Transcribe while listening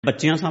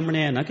ਬੱਚਿਆਂ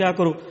ਸਾਹਮਣੇ ਹੈ ਨਾ ਕਿਆ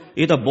ਕਰੋ,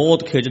 ਇਹ ਤਾਂ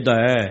ਬਹੁਤ ਖਿੱਚਦਾ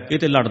ਹੈ, ਇਹ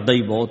ਤੇ ਲੜਦਾ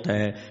ਹੀ ਬਹੁਤ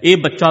ਹੈ, ਇਹ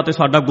ਬੱਚਾ ਤੇ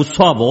ਸਾਡਾ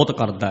ਗੁੱਸਾ ਬਹੁਤ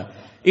ਕਰਦਾ,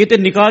 ਇਹ ਤੇ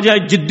ਨਿੱਕਾ ਜਿਹਾ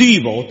ਜਿੱਦੀ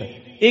ਬਹੁਤ ਹੈ।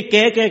 ਇਹ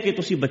ਕਹਿ ਕੇ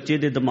ਤੁਸੀਂ ਬੱਚੇ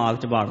ਦੇ ਦਿਮਾਗ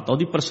 'ਚ ਵਾੜਤਾ,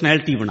 ਉਹਦੀ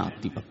ਪਰਸਨੈਲਿਟੀ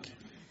ਬਣਾਤੀ, ਪੱਕੀ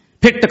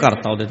ਫਿੱਟ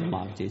ਕਰਤਾ ਉਹਦੇ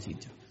ਦਿਮਾਗ 'ਚ ਇਹ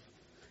ਚੀਜ਼ਾਂ।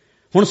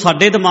 ਹੁਣ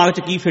ਸਾਡੇ ਦਿਮਾਗ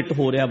 'ਚ ਕੀ ਫਿੱਟ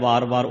ਹੋ ਰਿਹਾ,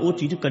 ਵਾਰ-ਵਾਰ ਉਹ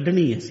ਚੀਜ਼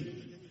ਕੱਢਣੀ ਹੈ ਅਸੀਂ।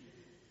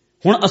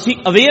 ਹੁਣ ਅਸੀਂ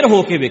ਅਵੇਅਰ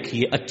ਹੋ ਕੇ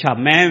ਵੇਖੀਏ, ਅੱਛਾ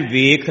ਮੈਂ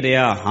ਵੇਖ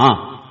ਰਿਹਾ ਹਾਂ,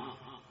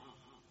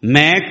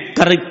 ਮੈਂ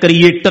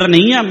ਕ੍ਰੀਏਟਰ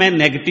ਨਹੀਂ ਆ, ਮੈਂ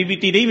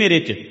ਨੈਗੇਟਿਵਿਟੀ ਨਹੀਂ ਮੇਰੇ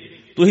 'ਚ।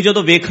 ਤੁਸੀਂ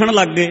ਜਦੋਂ ਵੇਖਣ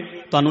ਲੱਗ ਗਏ,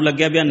 ਤੁਹਾਨੂੰ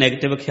ਲੱਗਿਆ ਵੀ ਆ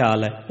ਨੈਗੇਟਿਵ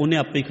ਖਿਆਲ ਹੈ, ਉਹਨੇ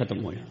ਆਪੇ ਹੀ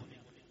ਖਤਮ ਹੋ ਜਾਣਾ।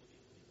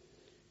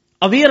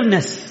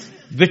 ਅਵੇਅਰਨੈਸ,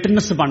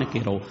 ਵਿਟਨੈਸ ਬਣ ਕੇ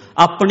ਰਹੋ,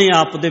 ਆਪਣੇ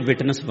ਆਪ ਦੇ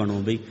ਵਿਟਨੈਸ ਬਣੋ।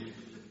 ਬਈ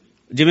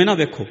ਜਿਵੇਂ ਨਾ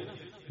ਵੇਖੋ,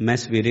 ਮੈਂ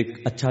ਸਵੇਰੇ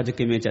ਅੱਛਾ ਅੱਜ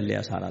ਕਿਵੇਂ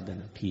ਚੱਲਿਆ ਸਾਰਾ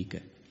ਦਿਨ, ਠੀਕ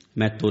ਹੈ,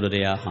 ਮੈਂ ਤੁਰ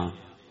ਰਿਹਾ ਹਾਂ।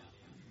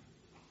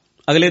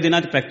 ਅਗਲੇ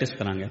ਦਿਨਾਂ 'ਚ ਪ੍ਰੈਕਟਿਸ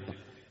ਕਰਾਂਗੇ ਆਪਾਂ,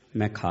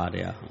 ਮੈਂ ਖਾ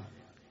ਰਿਹਾ ਹਾਂ,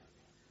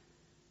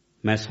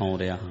 ਮੈਂ ਸੌਂ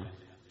ਰਿਹਾ ਹਾਂ।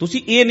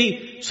 ਤੁਸੀਂ ਇਹ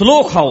ਨਹੀਂ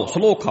ਸਲੋ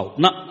ਖਾਓ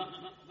ਨਾ,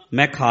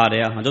 ਮੈਂ ਖਾ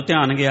ਰਿਹਾ ਹਾਂ। ਜੋ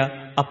ਧਿਆਨ ਗਿਆ,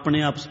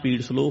 ਆਪਣੇ ਆਪ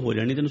ਸਪੀਡ ਸਲੋ ਹੋ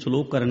ਜਾਣੀ, ਤੈਨੂੰ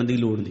ਸਲੋ ਕਰਨ ਦੀ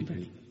ਲੋੜ ਨਹੀਂ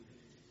ਪੈਣੀ।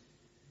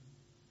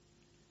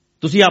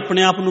 ਤੁਸੀਂ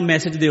ਆਪਣੇ ਆਪ ਨੂੰ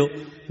ਮੈਸੇਜ ਦਿਓ,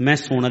 ਮੈਂ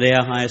ਸੁਣ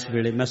ਰਿਹਾ ਹਾਂ ਇਸ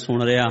ਵੇਲੇ, ਮੈਂ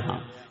ਸੁਣ ਰਿਹਾ ਹਾਂ।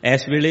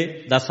 ਇਸ ਵੇਲੇ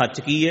ਦਾ ਸੱਚ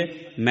ਕੀ ਹੈ,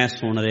 ਮੈਂ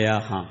ਸੁਣ ਰਿਹਾ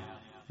ਹਾਂ।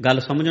 ਗੱਲ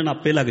ਸਮਝਣ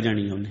ਆਪੇ ਲੱਗ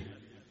ਜਾਣੀ ਉਹਨੇ।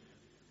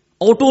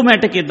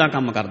 ਆਟੋਮੈਟਿਕ ਇਦਾਂ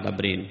ਕੰਮ ਕਰਦਾ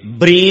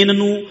ਬ੍ਰੇਨ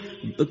ਨੂੰ।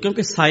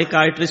 ਕਿਉਂਕਿ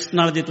ਸਾਈਕਾਇਟਰਿਸਟ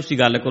ਨਾਲ ਜੇ ਤੁਸੀਂ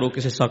ਗੱਲ ਕਰੋ,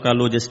 ਕਿਸੇ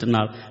ਸਾਈਕੋਲੋਜਿਸਟ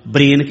ਨਾਲ,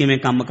 ਬ੍ਰੇਨ ਕਿਵੇਂ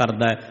ਕੰਮ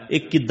ਕਰਦਾ ਹੈ, ਇਹ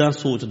ਕਿੱਦਾਂ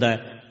ਸੋਚਦਾ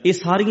ਹੈ, ਇਹ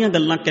ਸਾਰੀਆਂ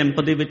ਗੱਲਾਂ ਕੈਂਪ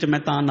ਦੇ ਵਿੱਚ ਮੈਂ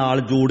ਤਾਂ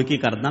ਨਾਲ ਜੋੜ ਕੇ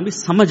ਕਰਦਾ ਵੀ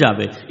ਸਮਝ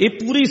ਆਵੇ। ਇਹ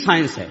ਪੂਰੀ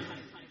ਸਾਇੰਸ ਹੈ।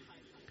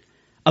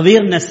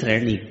 ਅਵੇਅਰਨੈਸ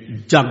ਰਹਿਣੀ,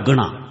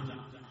 ਜਾਗਣਾ।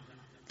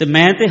 ਤੇ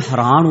ਮੈਂ ਤੇ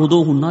ਹੈਰਾਨ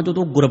ਉਦੋਂ ਹੁੰਨਾ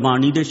ਜਦੋਂ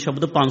ਗੁਰਬਾਣੀ ਦੇ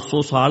ਸ਼ਬਦ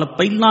 500 ਸਾਲ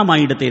ਪਹਿਲਾਂ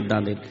ਮਾਈਂਡ ਤੇ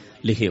ਇਦਾਂ ਦੇ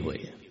ਲਿਖੇ ਹੋਏ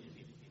ਆ।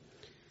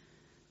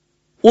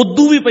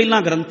 ਉਦੋਂ ਵੀ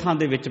ਪਹਿਲਾਂ ਗ੍ਰੰਥਾਂ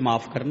ਦੇ ਵਿੱਚ,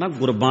 ਮਾਫ ਕਰਨਾ,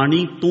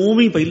 ਗੁਰਬਾਣੀ ਤੋਂ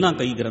ਵੀ ਪਹਿਲਾਂ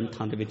ਕਈ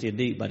ਗ੍ਰੰਥਾਂ ਦੇ ਵਿੱਚ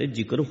ਇਹਦੇ ਬਾਰੇ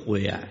ਜ਼ਿਕਰ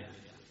ਹੋਇਆ ਹੈ,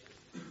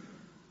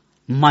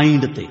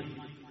 ਮਾਈਂਡ ਤੇ।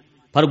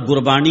 ਪਰ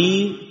ਗੁਰਬਾਣੀ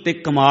ਤੇ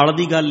ਕਮਾਲ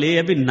ਦੀ ਗੱਲ ਇਹ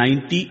ਹੈ ਵੀ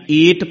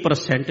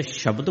 98%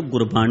 ਸ਼ਬਦ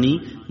ਗੁਰਬਾਣੀ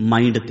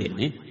ਮਾਈਂਡ ਤੇ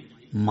ਨੇ।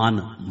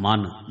 ਮਨ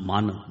ਮਨ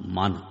ਮਨ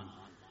ਮਨ,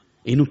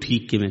 ਇਹਨੂੰ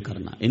ਠੀਕ ਕਿਵੇਂ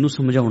ਕਰਨਾ, ਇਹਨੂੰ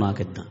ਸਮਝਾਉਣਾ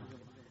ਕਿੱਦਾਂ,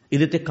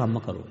 ਇਹਦੇ ਤੇ ਕੰਮ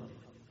ਕਰੋ।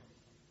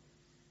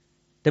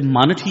 ਤੇ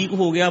ਮਨ ਠੀਕ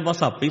ਹੋ ਗਿਆ,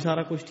 ਬਸ ਆਪੇ ਹੀ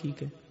ਸਾਰਾ ਕੁਝ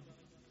ਠੀਕ ਹੈ।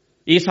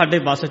 ਇਹ ਸਾਡੇ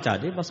ਬੱਸ 'ਚ ਆ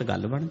ਜੇ, ਬਸ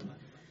ਗੱਲ ਬਣ ਜੇ।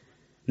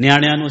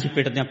 ਨਿਆਣਿਆਂ ਨੂੰ ਅਸੀਂ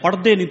ਪਿੱਟਦੇ ਹਾਂ,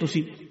 ਪੜ੍ਹਦੇ ਨਹੀਂ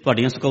ਤੁਸੀਂ,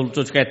 ਤੁਹਾਡੀਆਂ ਸਕੂਲ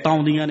 'ਚੋਂ ਸ਼ਿਕਾਇਤਾਂ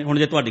ਆਉਂਦੀਆਂ ਨੇ। ਹੁਣ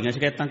ਜੇ ਤੁਹਾਡੀਆਂ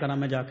ਸ਼ਿਕਾਇਤਾਂ ਕਰਾਂ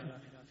ਮੈਂ ਜਾ ਕੇ,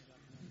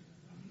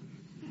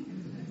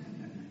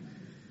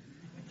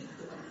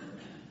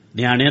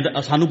 ਨਿਆਣਿਆਂ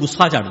ਦਾ ਸਾਨੂੰ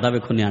ਗੁੱਸਾ ਚੜ੍ਹਦਾ।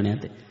 ਵੇਖੋ ਨਿਆਣਿਆਂ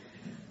ਤੇ,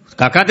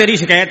 ਕਾਕਾ ਤੇਰੀ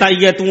ਸ਼ਿਕਾਇਤ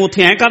ਆਈ ਹੈ, ਤੂੰ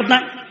ਉੱਥੇ ਐਂ ਕਰਦਾ,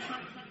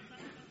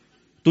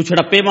 ਤੂੰ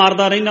ਛੜੱਪੇ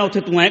ਮਾਰਦਾ ਰਹਿਣਾ,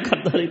 ਉੱਥੇ ਤੂੰ ਐਂ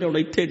ਕਰਦਾ ਰਹਿਣਾ। ਹੁਣ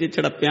ਇੱਥੇ ਜੇ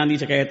ਛੜੱਪਿਆਂ ਦੀ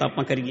ਸ਼ਿਕਾਇਤ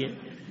ਆਪਾਂ ਕਰੀਏ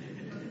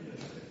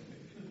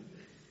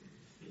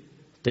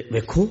ਤੇ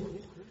ਵੇਖੋ।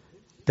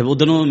 ਤੇ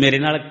ਉਦੋਂ ਮੇਰੇ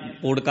ਨਾਲ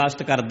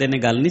ਪੋਡਕਾਸਟ ਕਰਦੇ ਨੇ,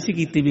 ਗੱਲ ਨਹੀਂ ਸੀ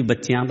ਕੀਤੀ ਵੀ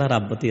ਬੱਚਿਆਂ ਦਾ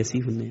ਰੱਬ ਤੇ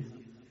ਅਸੀਂ ਹੁੰਦੇ ਹਾਂ।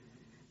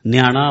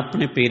 ਨਿਆਣਾ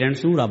ਆਪਣੇ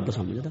ਪੇਰੈਂਟਸ ਨੂੰ ਰੱਬ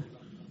ਸਮਝਦਾ,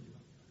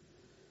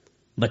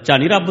 ਬੱਚਾ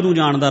ਨਹੀਂ ਰੱਬ ਨੂੰ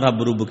ਜਾਣਦਾ।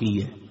 ਰੱਬ ਰੁੱਬ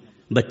ਕੀ ਹੈ,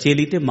 ਬੱਚੇ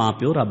ਲਈ ਤੇ ਮਾਂ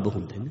ਪਿਓ ਰੱਬ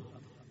ਹੁੰਦੇ ਨੇ।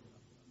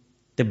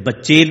 ਤੇ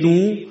ਬੱਚੇ ਨੂੰ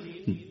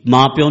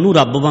ਮਾਂ ਪਿਓ ਨੂੰ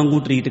ਰੱਬ ਵਾਂਗੂ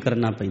ਟਰੀਟ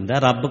ਕਰਨਾ ਪੈਂਦਾ।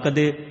 ਰੱਬ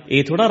ਕਦੇ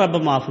ਇਹ ਥੋੜਾ ਰੱਬ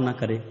ਮਾਫ ਨਾ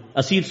ਕਰੇ।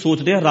 ਅਸੀਂ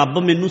ਸੋਚਦੇ ਹਾਂ ਰੱਬ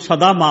ਮੈਨੂੰ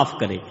ਸਦਾ ਮਾਫ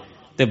ਕਰੇ,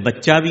 ਤੇ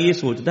ਬੱਚਾ ਵੀ ਇਹ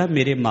ਸੋਚਦਾ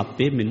ਮੇਰੇ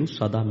ਮਾਪੇ ਮੈਨੂੰ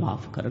ਸਦਾ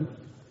ਮਾਫ ਕਰਨ।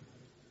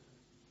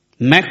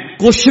 ਮੈਂ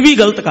ਕੁਛ ਵੀ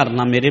ਗਲਤ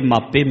ਕਰਨਾ, ਮੇਰੇ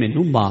ਮਾਪੇ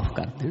ਮੈਨੂੰ ਮਾਫ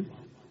ਕਰ ਦੇਣ।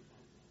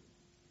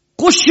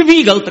 ਕੁਛ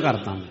ਵੀ ਗਲਤ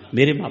ਕਰਦਾ,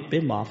 ਮੇਰੇ ਮਾਪੇ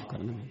ਮਾਫ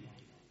ਕਰਨ,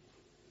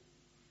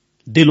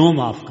 ਦਿਲੋਂ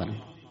ਮਾਫ ਕਰਨ।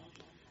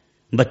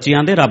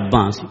 ਬੱਚਿਆਂ ਦੇ ਰੱਬ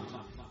ਆਂ ਅਸੀਂ।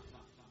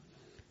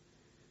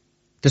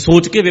 ਤੇ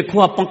ਸੋਚ ਕੇ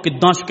ਵੇਖੋ ਆਪਾਂ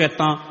ਕਿੱਦਾਂ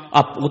ਸ਼ਿਕਾਇਤਾਂ।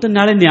 ਉਹ ਤੇ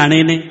ਨਾਲੇ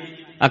ਨਿਆਣੇ ਨੇ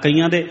ਆ,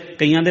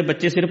 ਕਈਆਂ ਦੇ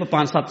ਬੱਚੇ ਸਿਰਫ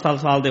 5-7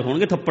 ਸਾਲ ਦੇ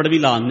ਹੋਣਗੇ, ਥੱਪੜ ਵੀ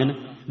ਲਾ ਦਿੰਦੇ ਨੇ,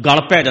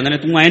 ਗਲ ਪੈ ਜਾਂਦੇ ਨੇ,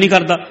 ਤੂੰ ਐ ਨਹੀਂ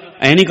ਕਰਦਾ,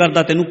 ਐ ਨਹੀਂ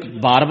ਕਰਦਾ, ਤੈਨੂੰ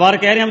ਬਾਰ-ਬਾਰ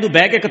ਕਹਿ ਰਿਹਾ ਤੂੰ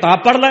ਬਹਿ ਕੇ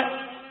ਕਿਤਾਬ ਪੜ੍ਹ ਲੈ।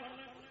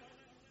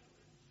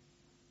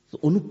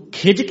 ਉਹਨੂੰ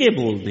ਖਿੱਚ ਕੇ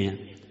ਬੋਲਦੇ ਆ,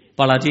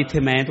 ਭਲਾ ਜੀ ਇੱਥੇ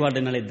ਮੈਂ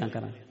ਤੁਹਾਡੇ ਨਾਲ ਇਦਾਂ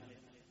ਕਰਾਂ,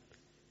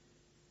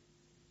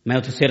 ਮੈਂ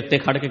ਉੱਥੇ ਸਿਰ ਤੇ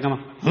ਖੜ ਕੇ ਕਹਾਂ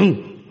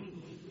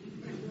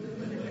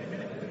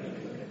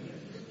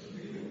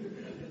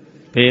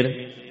ਫੇਰ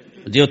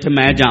ਜੇ ਉੱਥੇ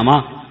ਮੈਂ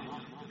ਜਾਵਾਂ,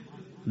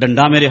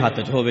 ਡੰਡਾ ਮੇਰੇ ਹੱਥ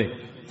 'ਚ ਹੋਵੇ,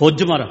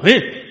 ਹੁੱਜ ਮਾਰ, ਵੇ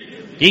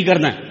ਕੀ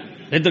ਕਰਨਾ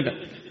ਇੱਧਰ,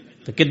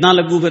 ਤੇ ਕਿੱਦਾਂ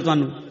ਲੱਗੂ ਫਿਰ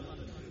ਤੁਹਾਨੂੰ।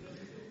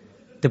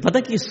 ਤੇ ਪਤਾ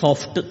ਕੀ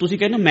ਸੌਫਟ, ਤੁਸੀਂ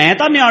ਕਹਿੰਦੇ ਮੈਂ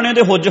ਤਾਂ ਨਿਆਣੇ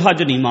ਦੇ ਹੁੱਜ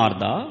ਹੱਜ ਨਹੀਂ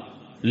ਮਾਰਦਾ,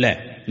 ਲੈ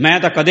ਮੈਂ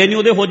ਤਾਂ ਕਦੇ ਨਹੀਂ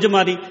ਉਹਦੇ ਹੁੱਜ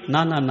ਮਾਰੀ।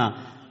 ਨਾ ਨਾ ਨਾ,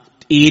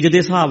 ਏਜ ਦੇ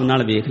ਹਿਸਾਬ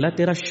ਨਾਲ ਵੇਖ ਲੈ,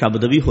 ਤੇਰਾ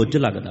ਸ਼ਬਦ ਵੀ ਹੁੱਜ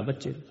ਲੱਗਦਾ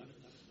ਬੱਚੇ।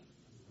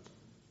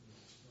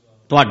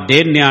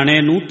 ਤੁਹਾਡੇ ਨਿਆਣੇ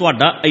ਨੂੰ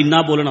ਤੁਹਾਡਾ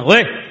ਇੰਨਾ ਬੋਲਣਾ,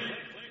 ਓਏ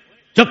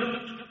ਚੁੱਪ,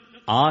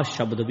 ਆਹ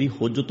ਸ਼ਬਦ ਵੀ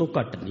ਹੁੱਜ ਤੋਂ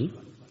ਘੱਟ ਨਹੀਂ,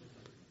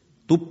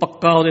 ਤੂੰ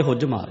ਪੱਕਾ ਉਹਦੇ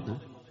ਹੁੱਜ ਮਾਰਨਾ।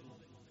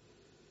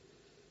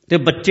 ਤੇ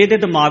ਬੱਚੇ ਦੇ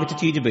ਦਿਮਾਗ 'ਚ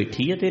ਚੀਜ਼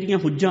ਬੈਠੀ ਹੈ, ਤੇਰੀਆਂ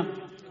ਹੁੱਜਾਂ,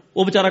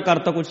 ਉਹ ਵਿਚਾਰਾ ਕਰ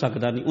ਤਾਂ ਕੁਝ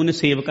ਸਕਦਾ ਨਹੀਂ, ਉਹਨੇ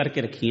ਸੇਵ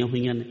ਕਰਕੇ ਰੱਖੀਆਂ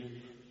ਹੋਈਆਂ ਨੇ।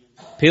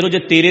 ਫਿਰ ਉਹ ਜੇ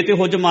ਤੇਰੇ ਤੇ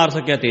ਹੁੱਜ ਮਾਰ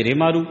ਸਕਿਆ ਤੇਰੇ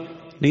ਮਾਰੂ,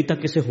 ਨਹੀਂ ਤਾਂ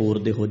ਕਿਸੇ ਹੋਰ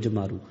ਦੇ ਹੁੱਜ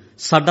ਮਾਰੂ।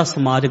 ਸਾਡਾ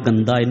ਸਮਾਜ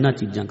ਗੰਦਾ ਇਹਨਾਂ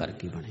ਚੀਜ਼ਾਂ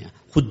ਕਰਕੇ ਬਣਿਆ,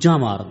 ਹੁੱਜਾਂ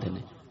ਮਾਰਦੇ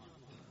ਨੇ,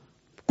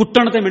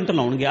 ਕੁੱਟਣ ਤੇ ਮਿੰਟ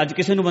ਲਾਉਣਗੇ। ਅੱਜ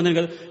ਕਿਸੇ ਨੂੰ ਬੰਦੇ ਨੂੰ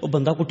ਕਹਿੰਦੇ ਉਹ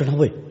ਬੰਦਾ ਕੁੱਟਣਾ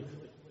ਹੋਏ,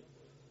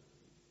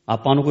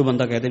 ਆਪਾਂ ਨੂੰ ਕੋਈ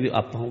ਬੰਦਾ ਕਹਦੇ ਵੀ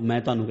ਆਪਾਂ, ਮੈਂ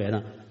ਤੁਹਾਨੂੰ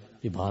ਕਹਿਦਾ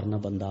ਵੀ ਬਾਹਰ ਨਾ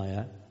ਬੰਦਾ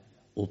ਆਇਆ,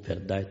 ਉਹ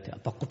ਫਿਰਦਾ ਇੱਥੇ,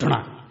 ਆਪਾਂ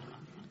ਕੁੱਟਣਾ।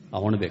 ਆ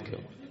ਹੁਣ ਵੇਖਿਓ,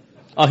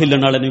 ਆ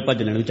ਹਿੱਲਣ ਵਾਲੇ ਨੂੰ ਵੀ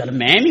ਭੱਜ ਲੈਣ ਵੀ ਚੱਲ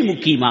ਮੈਂ ਵੀ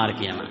ਮੁੱਕੀ ਮਾਰ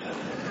ਕੇ ਆਵਾਂ।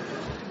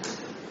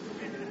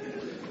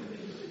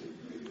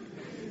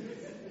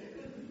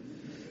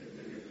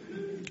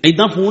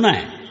 ਏਦਾਂ फोन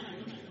आया,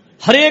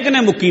 हरेक ने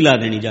मुक्की ला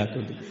देनी जाके।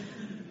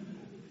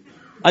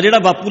 आ जिहड़ा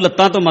बापू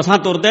लत्तां तो मसां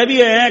तुरदा भी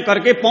ऐ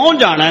करके पहुंच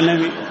जाना इन्हें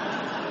भी,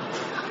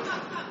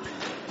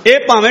 ये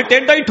भावें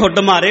टेढ़ा ही ठुड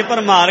मारे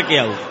पर मार के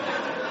आऊ,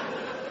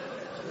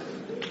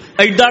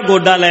 एडा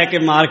गोडा लैके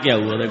मार के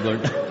आऊ, ओहदे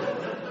गोडा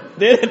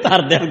दे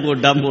धर दिया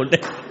गोडा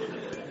मोढे।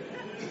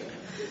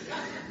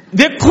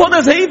 देखो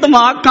तो सही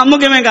दिमाग काम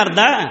किवें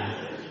करदा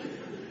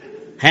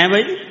है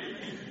भाई।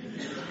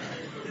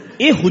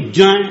 ये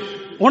हुज्जां है।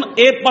 हुण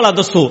ये भला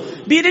दसो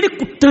भी ये जिहड़ी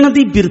कुट्टण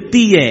दी बिरती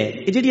है,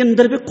 ये जिहड़ी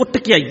अंदर भी कुट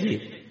के आईए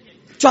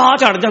चाह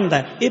चढ़ जाता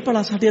है, ये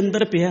भला साडे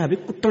अंदर पिया भी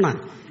कुट्टना,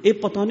 ये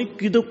पता नहीं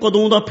किदों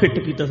कदों दा फिट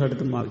कीता साडे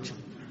दिमाग च,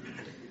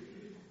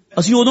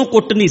 असीं उदों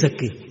कुट नहीं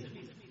सके।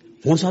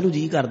 हुण सानूं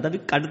जी करदा भी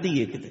कढ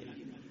दईए किते,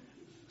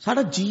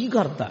 साडा जी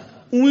करदा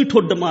उही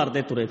ठुड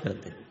मारदे तुरे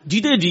फिरदे,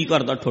 जिहदे जी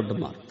करदा ठुड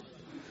मारदा।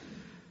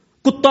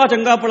 कुत्ता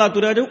चंगा भला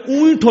तुरिया जाओ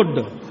उही ठुड,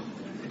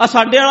 आ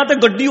साडे वाला ते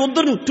गड्डी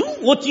उधर नूं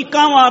वो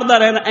चीकां मारदा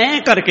रहंदा, ऐ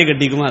करके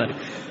गड्डी घुमा रही।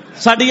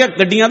 साडियां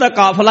गड्डियां दा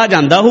काफला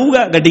जांदा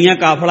होऊगा, गड्डियां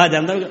काफला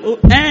जांदा होऊगा, वो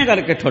ऐ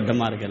करके ठुड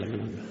मार के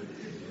लगना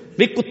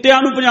भी कुत्तियां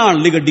नूं भजाण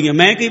लई गड्डियां।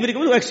 मैं कई वारी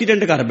कहूं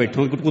एक्सीडेंट कर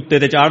बैठो कुत्ते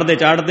ते चाड़दे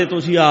चाड़दे,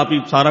 तुसीं आप ही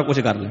सारा कुछ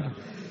कर लेना।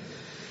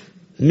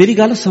 मेरी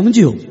गल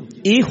समझियो,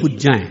 ये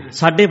हुज्जां है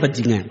साडे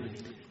वज्जियां है।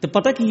 ते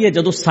पता की है,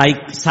 जदों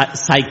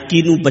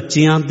साइकी नूं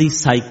बच्चियां दी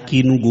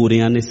साइकी नूं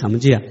गोरियां ने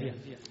समझिया,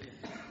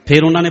 फिर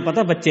उन्होंने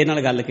पता बच्चे नाल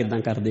गल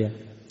किदां करदे आ।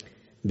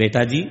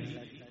 बेटा जी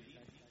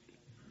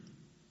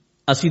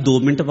असी 2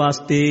 मिनट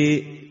वास्ते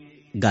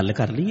गल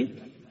कर लीए,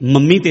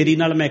 मम्मी तेरी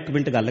नाल मैं 1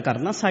 मिनट गल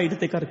करना साइड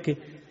ते करके।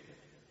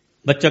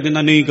 बच्चा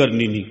कहना नहीं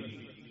करनी नहीं,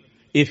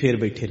 ये फिर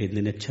बैठे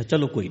रहंदे ने। अच्छा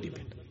चलो कोई नहीं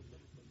बेटा,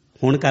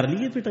 हुण कर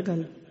लीए बेटा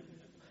गल,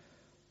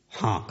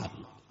 हाँ कर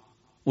लो।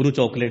 उन्होंने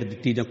चॉकलेट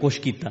दिती जां कुछ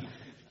कीता,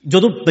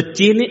 जदों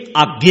बच्चे ने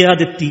आग्या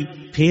दिती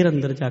फिर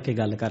अंदर जाके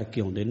गल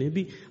करके आउंदे ने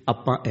भी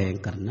आपां ऐ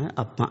करना,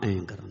 आपां ऐ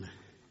करना।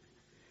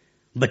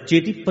 बच्चे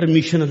की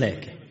परमिशन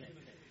लैके,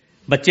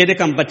 बच्चे दे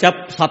कम, बच्चा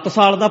 7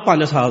 साल का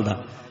 5 साल का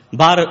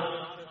बाहर,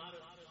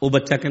 वो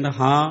बच्चा कहता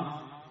हाँ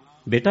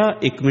बेटा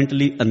 1 मिनट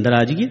लिए अंदर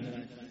आ जाइए,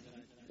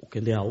 वो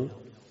कहते आओ।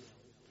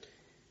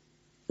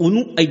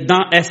 उन्होंने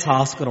ऐदां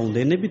एहसास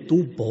कराउंदे ने भी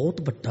तू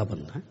बहुत बड़ा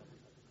बंदा है,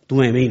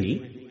 तू एवें ही नहीं,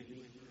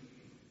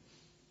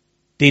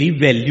 तेरी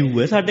वैल्यू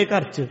है साडे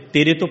घर च,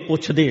 तेरे तो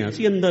पुछदे हां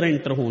असीं अंदर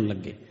एंटर होण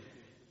लगे।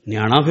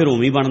 न्याणा फिर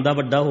उवें ही बनदा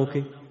वड्डा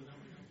होके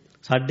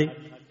साडे।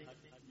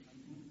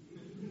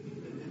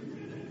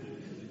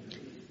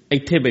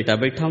 ਇੱਥੇ बेटा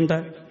बैठा हुंदा,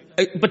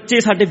 बच्चे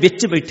साडे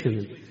विच बैठे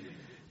हुंदे,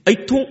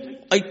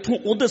 इत्थों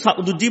उधर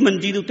दूजी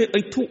मंजी दे उत्ते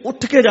इत्थों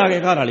उठ के जाके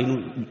घर वाली नूं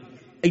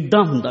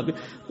इदां हुंदा भी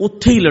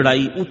उत्थे ही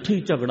लड़ाई, उत्थे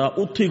ही झगड़ा,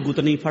 उत्थे ही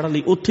गुतनी फड़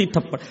लई, उत्थे ही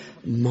थप्पड़।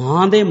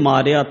 मां दे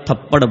मारिया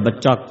थप्पड़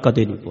बच्चा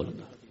कदे नहीं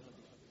भुलदा,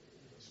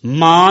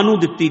 मां नूं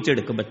दित्ती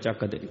झिड़क बच्चा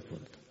कदे नहीं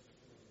भुलदा,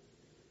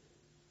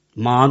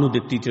 मां नूं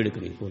दित्ती झिड़क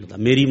नहीं भुलदा।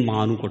 मेरी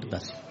मां नूं कुੱਟਦਾ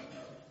ਸੀ,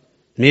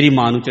 मेरी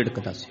मां नूं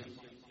झिड़कदा ਸੀ,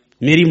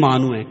 मेरी मां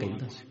नूं ऐ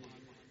कहंदा ਸੀ।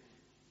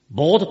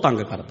 बहुत तंग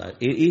करता है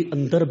ये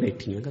अंदर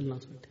बैठियां गल्लां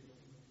साडे,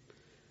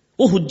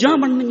 वो हुज्जां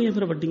बनणगीਆਂ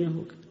फिर वड्डियां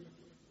हो के।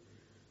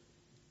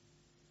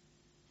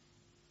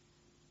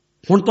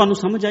 हुण तुहानूं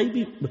समझ आई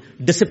भी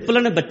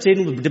डिसिपलिन बच्चे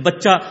नूं,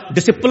 बच्चा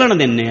डिसिपलिन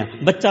दिंदे आ,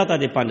 बच्चा तां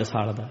जे 5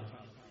 साल दा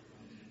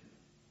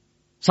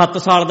 7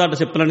 साल दा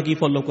डिसिपलिन की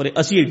फॉलो करे,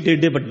 असीं एडे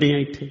एडे वड्डे आ,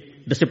 इत्थे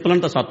डिसिपलिन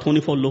तां साथों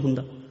नहीं फॉलो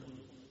हुंदा।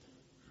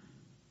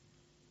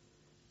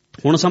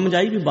 हुण समझ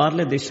आई भी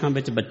बाहरले देशां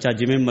विच बच्चा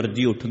जिवें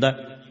मर्जी उठदा,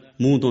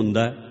 मूँह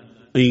धोंदा,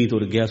 अं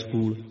तुर गया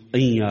स्कूल,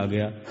 अं आ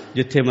गया,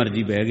 जिथे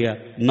मर्जी बह गया,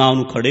 ना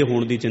उन्होंने खड़े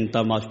होने की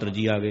चिंता, मास्टर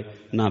जी आ गए,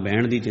 ना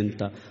बहन की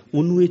चिंता।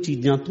 उन्होंने ये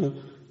चीज़ों तो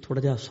थोड़ा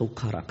जिहा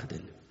सौखा रखते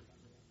हैं,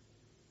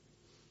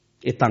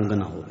 ये तंग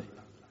ना हो।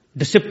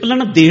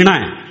 डिसिपलिन देना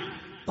है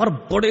पर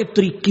बड़े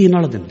तरीके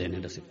नाल दिंदे ने।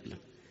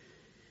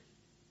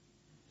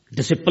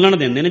 डिसिपलिन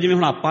दिंदे ने जिवें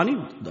हुण आपां नहीं,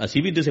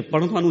 असीं भी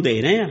डिसिपलिन तुहानूं दे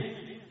रहे हैं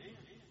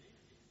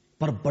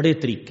पर बड़े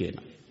तरीके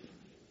नाल,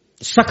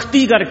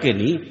 सख्ती करके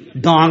नहीं,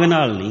 डांग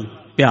नाल नहीं,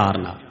 प्यार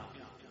नाल।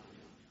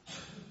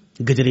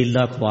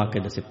 गजरेला खवा के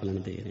डिसिपलिन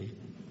दे रहे,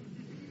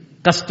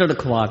 कस्टर्ड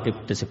खवा के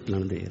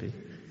डिसिपलिन दे रहे,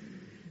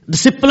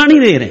 डिसिपलिन ही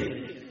दे रहे,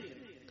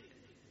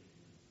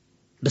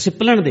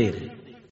 डिसिपलिन दे रहे।